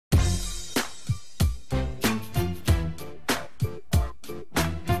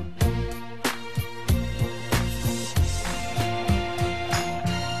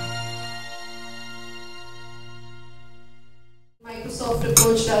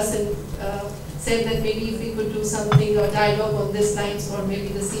us and said that maybe if we could do something or dialogue on this lines, or maybe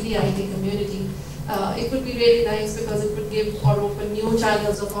the CDIT community, it would be really nice because it would give or open new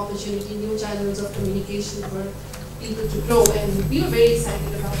channels of opportunity, new channels of communication for people to grow. And we were very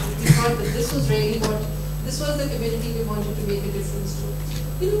excited about it. We thought that this was really this was the community we wanted to make a difference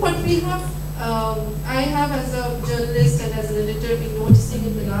to. You know what we have, I have as a journalist and as an editor been noticing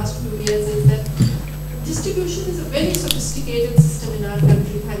in the last few years is that distribution is a very sophisticated system in our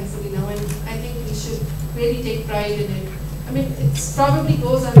country, thankfully now, and I think we should really take pride in it. I mean, it probably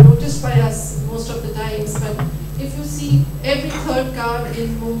goes unnoticed by us most of the times, but if you see every third car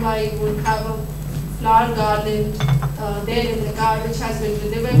in Mumbai would have a flower garland there in the car which has been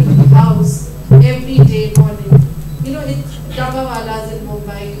delivered to the house every day morning. You know, it's Dabbawalas in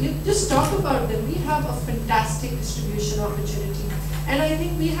Mumbai. You just talk about them. We have a fantastic distribution opportunity. And I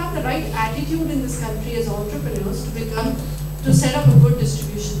think we have the right attitude in this country as entrepreneurs to set up a good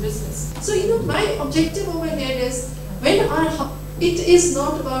distribution business. So, you know, my objective over here is it is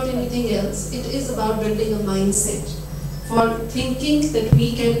not about anything else. It is about building a mindset for thinking that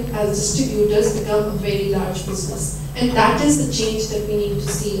we can, as distributors, become a very large business. And that is the change that we need to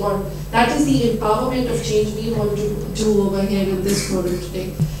see, or that is the empowerment of change we want to do over here in this forum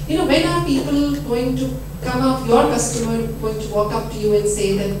today. You know, when are people going to come up, your customer going to walk up to you and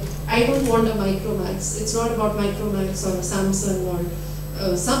say that, I don't want a Micromax. It's not about Micromax or a Samsung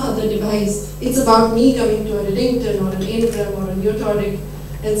or some other device. It's about me coming to a Redington or an Ingram or a Neotoric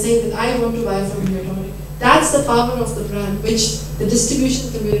and saying that I want to buy from Neotoric. That's the power of the brand, which the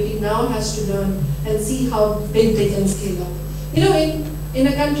distribution community now has to learn and see how big they can scale up. You know, in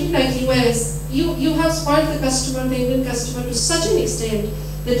a country like US, you have spoiled the customer, the Indian customer, to such an extent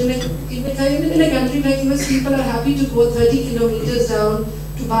that even in a country like US, people are happy to go 30 kilometers down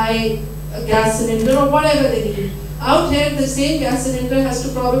to buy a gas cylinder or whatever they need. Out here, the same gas cylinder has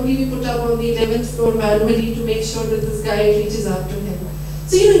to probably be put up on the 11th floor manually to make sure that this guy reaches out to him.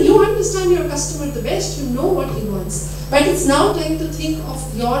 So, you know, you understand your customer the best, you know what he wants. But it's now time to think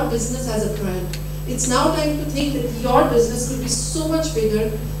of your business as a brand. It's now time to think that your business could be so much bigger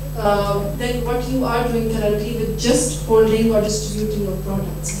than what you are doing currently with just holding or distributing your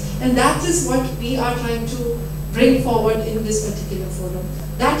products. And that is what we are trying to bring forward in this particular forum.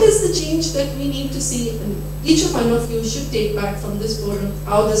 That is the change that we need to see, and each one of you should take back from this forum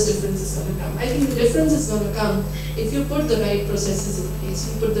how this difference is going to come. I think the difference is going to come if you put the right processes in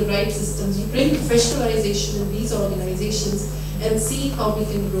place, you put the right systems, you bring professionalization in these organizations and see how we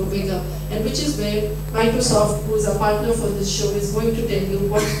can grow bigger. And which is where Microsoft, who is a partner for this show, is going to tell you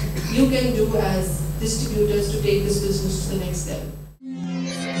what you can do as distributors to take this business to the next